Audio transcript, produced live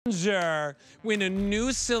In a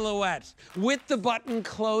new silhouette with the button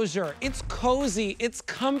closure. It's cozy, it's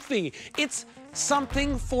comfy, it's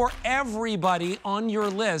something for everybody on your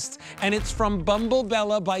list, and it's from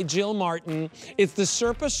BumbleBella by Jill Martin. It's the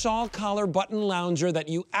Sherpa Shawl collar button lounger that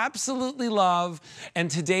you absolutely love, and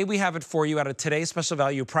today we have it for you at a today's special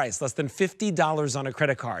value price, less than $50 on a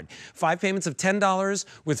credit card. 5 payments of $10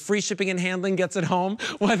 with free shipping and handling gets it home,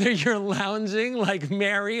 whether you're lounging like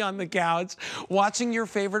Mary on the couch, watching your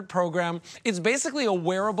favorite program. It's basically a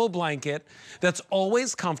wearable blanket that's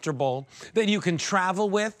always comfortable, that you can travel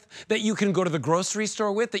with, that you can go to the grocery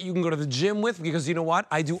store with, that you can go to the gym with, because you know what?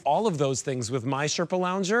 I do all of those things with my Sherpa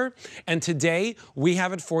lounger. And today we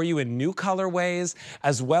have it for you in new colorways,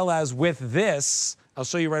 as well as with this. I'll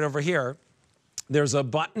show you right over here. There's a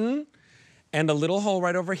button and a little hole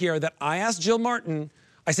right over here that I asked Jill Martin.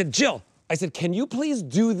 I said, Jill, can you please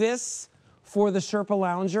do this for the Sherpa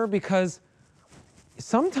lounger? Because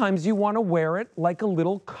sometimes you want to wear it like a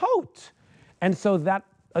little coat. And so that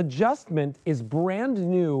adjustment is brand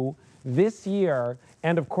new this year,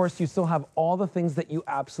 and of course you still have all the things that you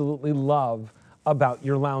absolutely love about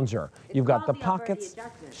your lounger. You've got the pockets.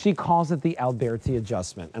 She calls it the Alberti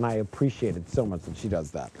adjustment, and I appreciate it so much that she does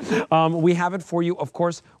that. We have it for you, of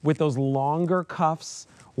course, with those longer cuffs,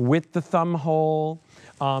 with the thumb hole.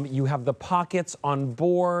 You have the pockets on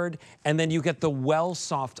board, and then you get the Well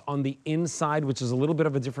Soft on the inside, which is a little bit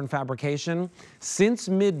of a different fabrication. Since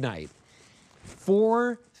midnight,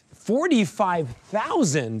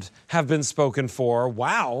 45,000 have been spoken for.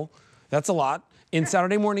 Wow, that's a lot. In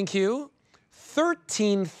Saturday Morning Q,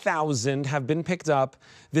 13,000 have been picked up.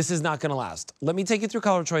 This is not gonna last. Let me take you through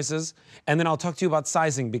color choices, and then I'll talk to you about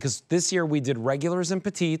sizing, because this year we did regulars and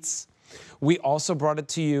petites. We also brought it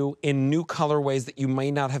to you in new colorways that you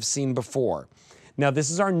may not have seen before. Now,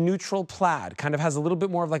 this is our neutral plaid. Kind of has a little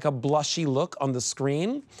bit more of like a blushy look on the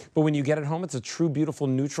screen, but when you get it home, it's a true beautiful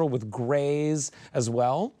neutral with grays as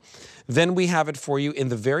well. Then we have it for you in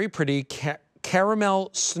the very pretty caramel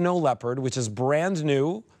snow leopard, which is brand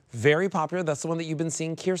new, very popular. That's the one that you've been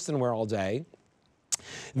seeing Kirsten wear all day.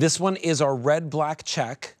 This one is our red-black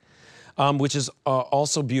check, which is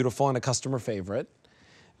also beautiful and a customer favorite.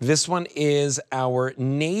 This one is our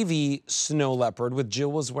navy snow leopard, which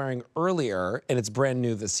Jill was wearing earlier, and it's brand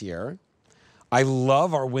new this year. I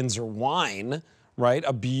love our Windsor wine, right?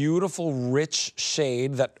 A beautiful, rich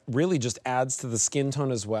shade that really just adds to the skin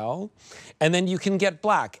tone as well. And then you can get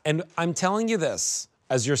black. And I'm telling you this,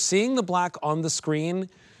 as you're seeing the black on the screen,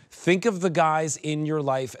 think of the guys in your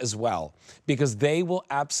life as well, because they will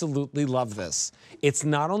absolutely love this. It's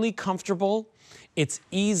not only comfortable, it's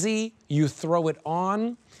easy, you throw it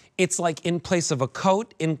on. It's like in place of a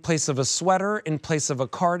coat, in place of a sweater, in place of a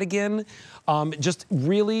cardigan. Just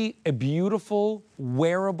really a beautiful,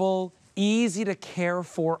 wearable, easy to care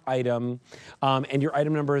for item. And your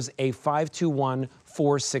item number is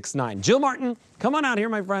A521469. Jill Martin, come on out here,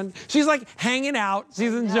 my friend. She's like hanging out.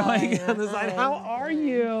 She's enjoying it on the side. How are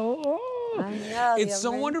you? Oh. I know, it's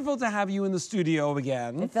so wonderful to have you in the studio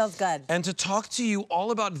again. It feels good. And to talk to you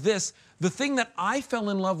all about this. The thing that I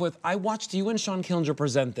fell in love with, I watched you and Sean Killinger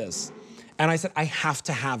present this, and I said, I have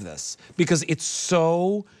to have this, because it's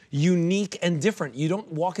so unique and different. You don't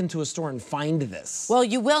walk into a store and find this. Well,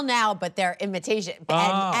 you will now, but they're imitation.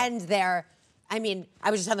 And they're, I mean,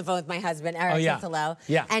 I was just on the phone with my husband, Eric, hello.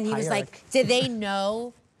 Yeah. And he Hi, was Eric. like, did they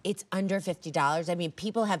know it's under $50? I mean,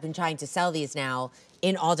 people have been trying to sell these now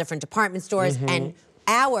in all different department stores, and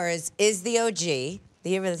ours is the OG.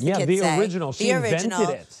 The original. She invented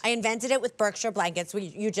it. I invented it with Berkshire Blankets.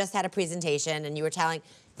 You just had a presentation, and you were telling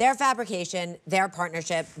their fabrication, their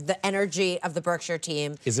partnership, the energy of the Berkshire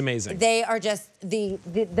team is amazing. They are just the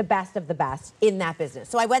best of the best in that business.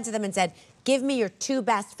 So I went to them and said, give me your 2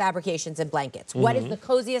 best fabrications and blankets. What is the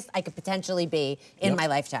coziest I could potentially be in my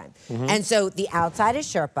lifetime? And so the outside is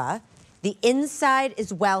Sherpa. The inside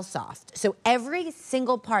is Well Soft. So every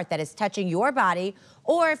single part that is touching your body,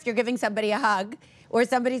 or if you're giving somebody a hug, or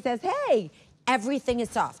somebody says, hey, everything is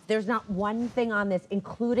soft. There's not one thing on this,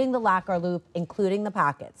 including the locker loop, including the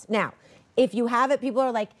pockets. Now, if you have it, people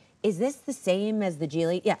are like, is this the same as the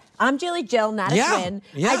Geely? Yeah, I'm Geely Jill, not a twin.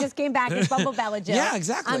 I just came back as BumbleBella Jill. Yeah,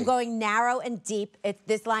 exactly. I'm going narrow and deep.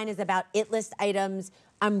 This line is about it-list items.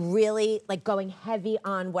 I'm really like going heavy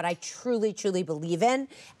on what I truly, truly believe in.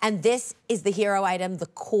 And this is the hero item, the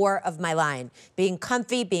core of my line. Being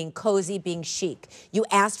comfy, being cozy, being chic. You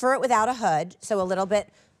asked for it without a hood, so a little bit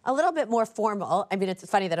more formal. I mean, it's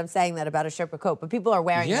funny that I'm saying that about a Sherpa coat, but people are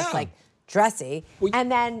wearing this like dressy.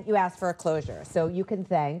 And then you ask for a closure. So you can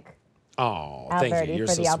thank Alberti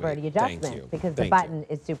for the Alberti adjustment, because the button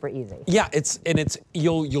is super easy. Yeah,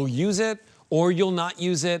 you'll use it or you'll not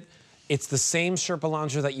use it. It's the same Sherpa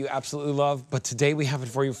lounger that you absolutely love, but today we have it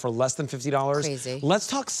for you for less than $50. Crazy. Let's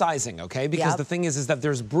talk sizing, okay? Because the thing is that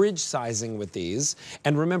there's bridge sizing with these.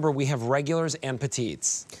 And remember, we have regulars and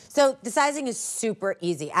petites. So the sizing is super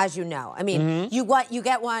easy, as you know. I mean, you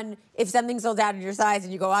get one, if something's sold out in your size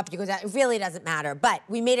and you go up, you go down, it really doesn't matter. But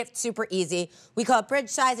we made it super easy. We call it bridge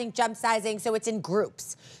sizing, jump sizing, so it's in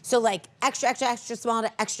groups. So like extra, extra, extra small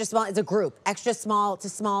to extra small is a group. Extra small to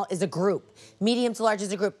small is a group. Medium to large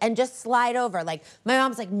is a group. And just slide over. Like, my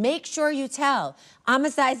mom's like, make sure you tell, I'm a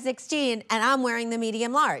size 16 and I'm wearing the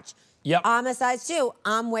medium large. Yep. I'm a size 2,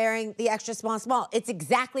 I'm wearing the extra small small. It's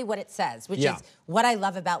exactly what it says, which is what I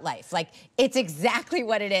love about life. Like, it's exactly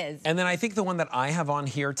what it is. And then I think the one that I have on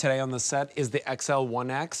here today on the set is the XL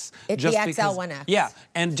 1X. It's the XL 1X. Yeah,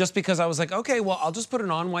 and just because I was like, okay, well, I'll just put it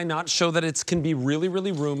on, why not? Show that it can be really,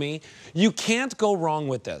 really roomy. You can't go wrong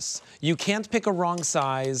with this. You can't pick a wrong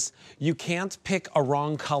size. You can't pick a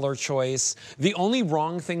wrong color choice. The only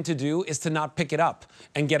wrong thing to do is to not pick it up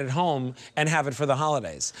and get it home and have it for the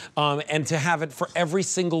holidays. And to have it for every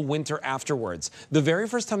single winter afterwards. The very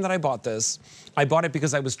first time that I bought this, I bought it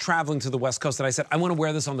because I was traveling to the West Coast and I said, I want to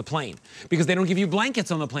wear this on the plane because they don't give you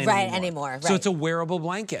blankets on the plane anymore. Right. So it's a wearable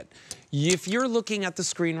blanket. If you're looking at the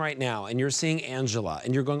screen right now and you're seeing Angela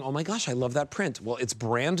and you're going, oh my gosh, I love that print. Well, it's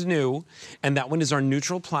brand new, and that one is our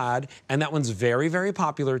neutral plaid, and that one's very, very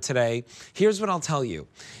popular today. Here's what I'll tell you.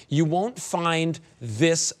 You won't find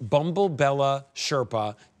this BumbleBella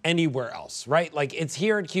Sherpa anywhere else, right? Like, it's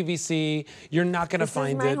here at QVC. You're not gonna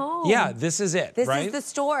find it. Home. Yeah, this is it, This right? is the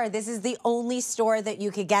store. This is the only store that you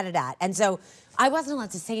could get it at. And so I wasn't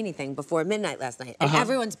allowed to say anything before midnight last night. And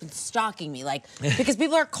everyone's been stalking me, like, because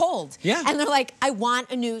people are cold. Yeah. And they're like, I want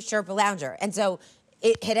a new Sherpa lounger. And so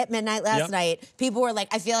it hit at midnight last night. People were like,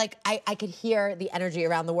 I feel like I could hear the energy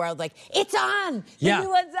around the world, like, it's on! The new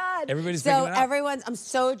one's on! Everybody's picking it up. I'm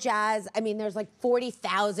so jazzed. I mean, there's like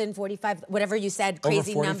 40,000, 45, whatever you said,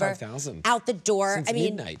 crazy Over number. 45,000. Out the door. Since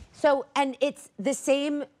midnight. So, and it's the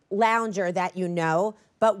same lounger that you know,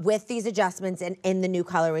 but with these adjustments and in the new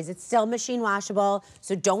colorways. It's still machine washable,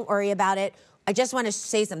 so don't worry about it. I just want to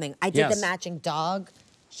say something. I did the matching dog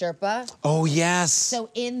Sherpa. Oh, yes. So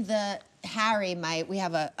in the Harry, we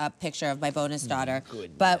have a picture of my bonus daughter.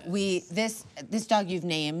 But this dog you've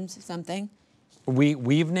named something.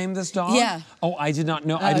 We've named this dog? Yeah. Oh, I did not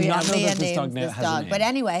know. I did not know that this dog has a name. But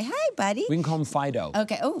anyway, hi, buddy. We can call him Fido.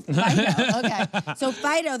 Okay. Oh, Fido. Okay. So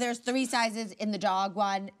Fido, there's 3 sizes in the dog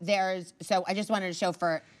one. So I just wanted to show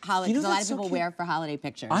for holiday, because a lot of people wear for holiday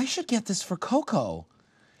pictures. I should get this for Coco.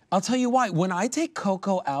 I'll tell you why. When I take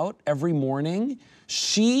Coco out every morning,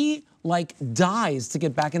 she like dies to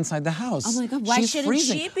get back inside the house. Oh my God, why shouldn't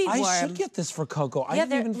she be warm? I should get this for Coco. I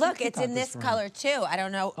didn't even look, think it's about in this for color too. I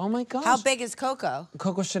don't know. Oh my gosh. How big is Coco?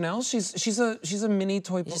 Coco Chanel, she's a mini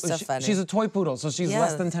toy poodle. So funny. She's a toy poodle, so she's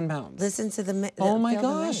less than 10 pounds. Listen to the oh my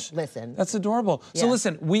gosh. Listen. That's adorable. So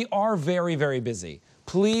listen, we are very, very busy.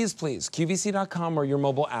 Please, please, QVC.com or your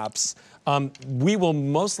mobile apps. We will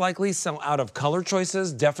most likely sell out of color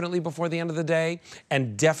choices, definitely before the end of the day,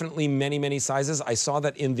 and definitely many, many sizes. I saw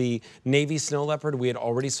that in the navy snow leopard, we had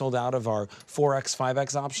already sold out of our 4X,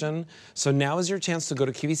 5X option. So now is your chance to go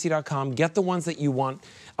to QVC.com, get the ones that you want.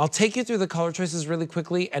 I'll take you through the color choices really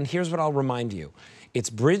quickly, and here's what I'll remind you. It's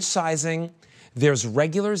bridge sizing. There's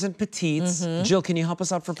regulars and petites. Jill, can you help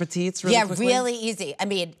us out for petites really quickly? Yeah, really easy. I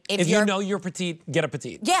mean, if you know you're petite, get a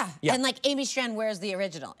petite. Yeah, and like Amy Strand wears the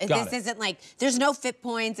original. This isn't like, there's no fit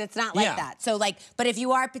points, it's not like that. So like, but if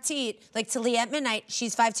you are petite, like Talia at midnight,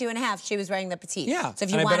 she's 5'2½", she was wearing the petite. Yeah, so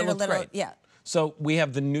if you wanted a little, So we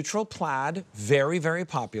have the neutral plaid, very, very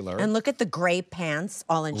popular. And look at the gray pants,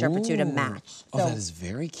 all in Sherpa 2 to match. So, oh, that is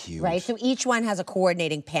very cute. Right, so each one has a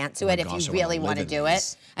coordinating pant to it if you really want to do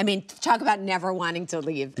it. I mean, talk about never wanting to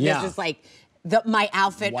leave. Yeah. This is like my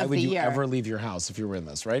outfit Why of the year. would you ever leave your house if you were in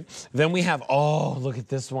this, right? Then we have, oh, look at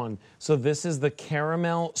this one. So this is the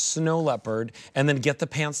caramel snow leopard, and then get the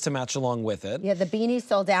pants to match along with it. Yeah, the beanie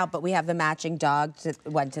sold out, but we have the matching dog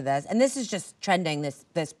one to this. And this is just trending, this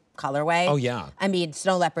colorway. Oh, yeah. I mean,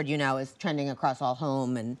 snow leopard, you know, is trending across all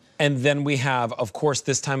home. And then we have, of course,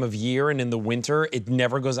 this time of year and in the winter, it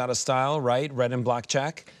never goes out of style, right? Red and black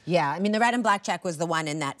check. Yeah, I mean, the red and black check was the one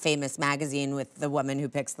in that famous magazine with the woman who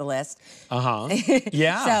picks the list.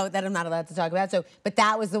 Yeah. So that I'm not allowed to talk about. So, but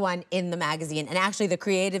that was the one in the magazine. And actually, the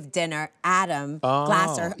creative dinner, Adam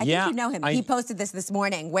Glasser, I think you know him. He posted this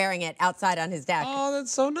morning, wearing it outside on his deck. Oh,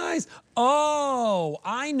 that's so nice. Oh,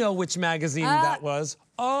 I know which magazine that was.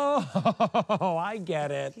 Oh, I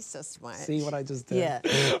get it. He's so smart. See what I just did? Yeah.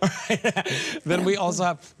 All right. Then we also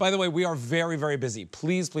have, by the way, we are very, very busy.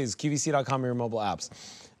 Please, please, QVC.com or your mobile apps.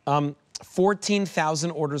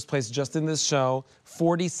 14,000 orders placed just in this show,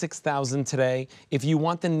 46,000 today. If you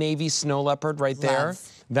want the navy snow leopard right there,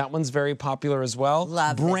 that one's very popular as well.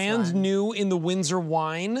 Love Brand this one. new in the Windsor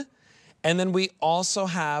wine. And then we also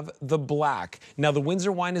have the black. Now, the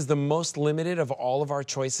Windsor wine is the most limited of all of our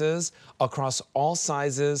choices across all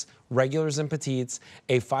sizes, regulars and petites,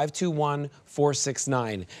 a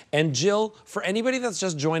 521-469. And Jill, for anybody that's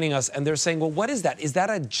just joining us and they're saying, well, what is that? Is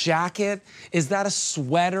that a jacket? Is that a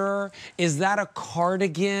sweater? Is that a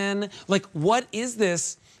cardigan? Like, what is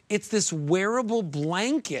this? It's this wearable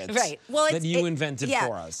blanket that you invented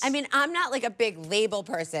for us. I mean, I'm not like a big label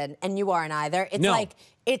person, and you aren't either.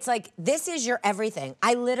 It's like this is your everything.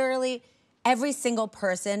 I literally, every single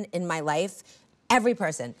person in my life, every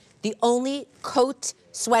person, the only coat,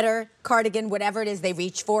 sweater, cardigan, whatever it is they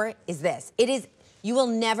reach for is this. It is, you will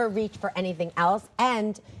never reach for anything else.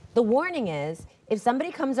 And the warning is, if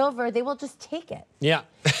somebody comes over, they will just take it. Yeah.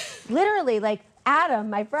 Literally, like Adam,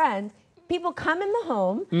 my friend, people come in the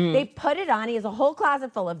home, they put it on, he has a whole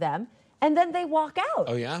closet full of them, and then they walk out.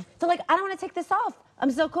 Oh, yeah? So like, I don't want to take this off. I'm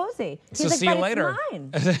so cozy. So He's see like, you later.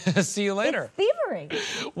 It's mine. See you later. It's thievery.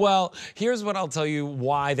 Well, here's what I'll tell you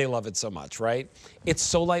why they love it so much, right? It's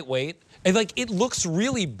so lightweight. And like, it looks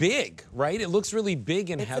really big, right? It looks really big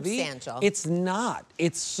and heavy. It's substantial. It's not.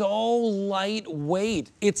 It's so lightweight.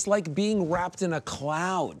 It's like being wrapped in a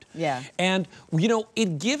cloud. Yeah. And, you know,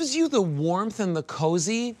 it gives you the warmth and the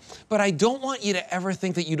cozy, but I don't want you to ever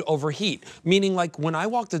think that you'd overheat. Meaning, like, when I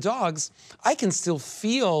walk the dogs, I can still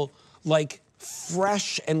feel like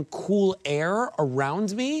fresh and cool air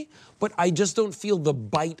around me, but I just don't feel the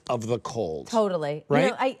bite of the cold. Totally. Right? You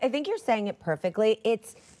know, I think you're saying it perfectly.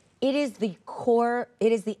 It is the core,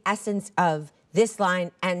 it is the essence of this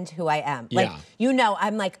line and who I am. Yeah. Like, you know,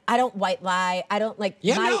 I'm like, I don't white lie. I don't like,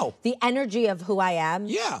 the energy of who I am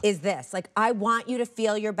is this. Like, I want you to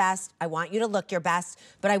feel your best. I want you to look your best,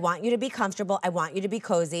 but I want you to be comfortable. I want you to be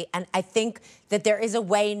cozy. And I think that there is a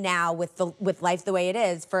way now with life the way it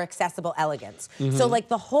is for accessible elegance. So like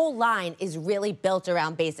the whole line is really built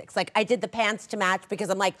around basics. Like I did the pants to match because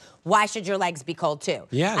I'm like, why should your legs be cold too?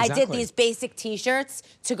 Yeah, exactly. I did these basic t-shirts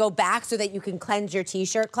to go back so that you can cleanse your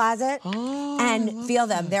t-shirt closet. And feel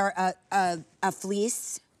them. They're a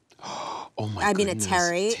fleece. Oh my I mean, goodness. a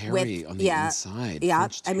terry with on the inside. Yeah,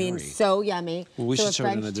 French I mean, terry. so yummy. Well, we so should show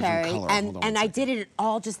it in a different color. And I did it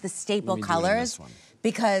all just the staple colors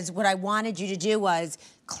because what I wanted you to do was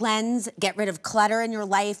cleanse, get rid of clutter in your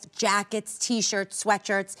life, jackets, t-shirts,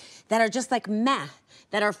 sweatshirts that are just like meh,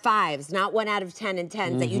 that are 5s, not 1 out of 10 and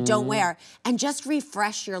 10s that you don't wear, and just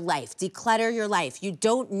refresh your life, declutter your life. You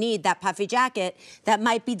don't need that puffy jacket that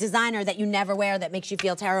might be designer that you never wear that makes you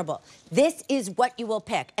feel terrible. This is what you will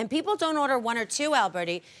pick. And people don't order 1 or 2,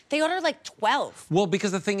 Alberti, they order like 12. Well,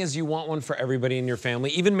 because the thing is, you want one for everybody in your family.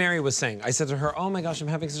 Even Mary was saying, I said to her, oh my gosh, I'm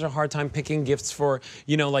having such a hard time picking gifts for,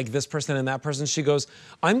 you know, like this person and that person. She goes,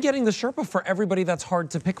 I'm getting the Sherpa for everybody that's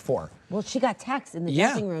hard to pick for. Well, she got texts in the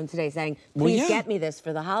dressing room today saying, please get me this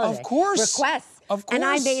for the holiday. Of course. Requests. Of course. And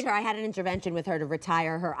I made her, I had an intervention with her to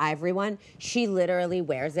retire her ivory one. She literally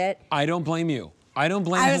wears it. I don't blame you. I don't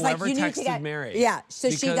blame whoever texted Mary. Yeah, so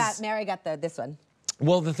Mary got this one.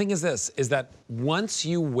 Well, the thing is this, is that once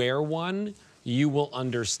you wear one, you will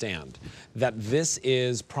understand that this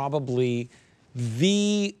is probably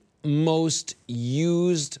the most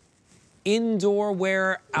used indoor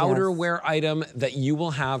wear, outer wear item that you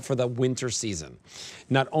will have for the winter season.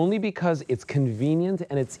 Not only because it's convenient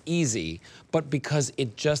and it's easy, but because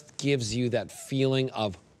it just gives you that feeling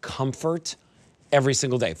of comfort every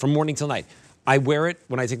single day, from morning till night. I wear it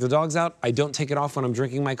when I take the dogs out. I don't take it off when I'm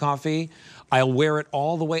drinking my coffee. I'll wear it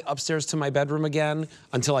all the way upstairs to my bedroom again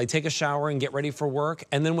until I take a shower and get ready for work.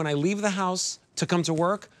 And then when I leave the house to come to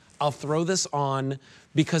work, I'll throw this on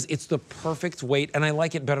because it's the perfect weight, and I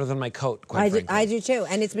like it better than my coat, quite frankly. I do too,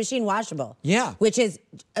 and it's machine washable. Yeah. Which is,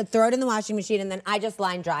 throw it in the washing machine, and then I just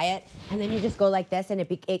line dry it, and then you just go like this, and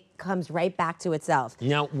it comes right back to itself.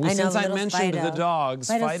 Now, since I mentioned the dogs,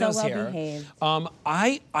 Fido's so here. Behaved.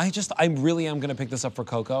 I really am gonna pick this up for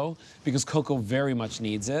Coco, because Coco very much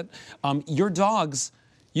needs it. Your dogs,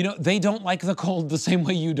 you know, they don't like the cold the same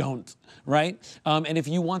way you don't, right? And if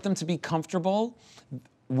you want them to be comfortable,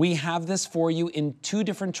 we have this for you in 2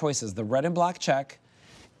 different choices, the red and black check,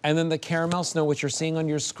 and then the caramel snow, which you're seeing on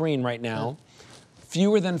your screen right now.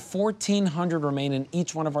 Fewer than 1,400 remain in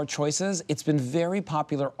each one of our choices. It's been very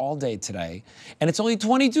popular all day today, and it's only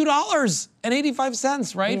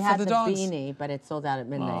 $22.85, right, for the dogs? We had the beanie, but it sold out at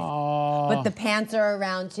midnight. But the pants are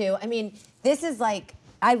around too. I mean, this is like,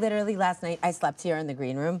 I literally last night, I slept here in the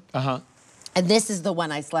green room. And this is the one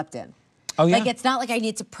I slept in. Oh, yeah? Like, it's not like I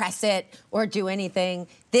need to press it or do anything.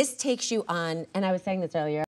 This takes you on, and I was saying this earlier,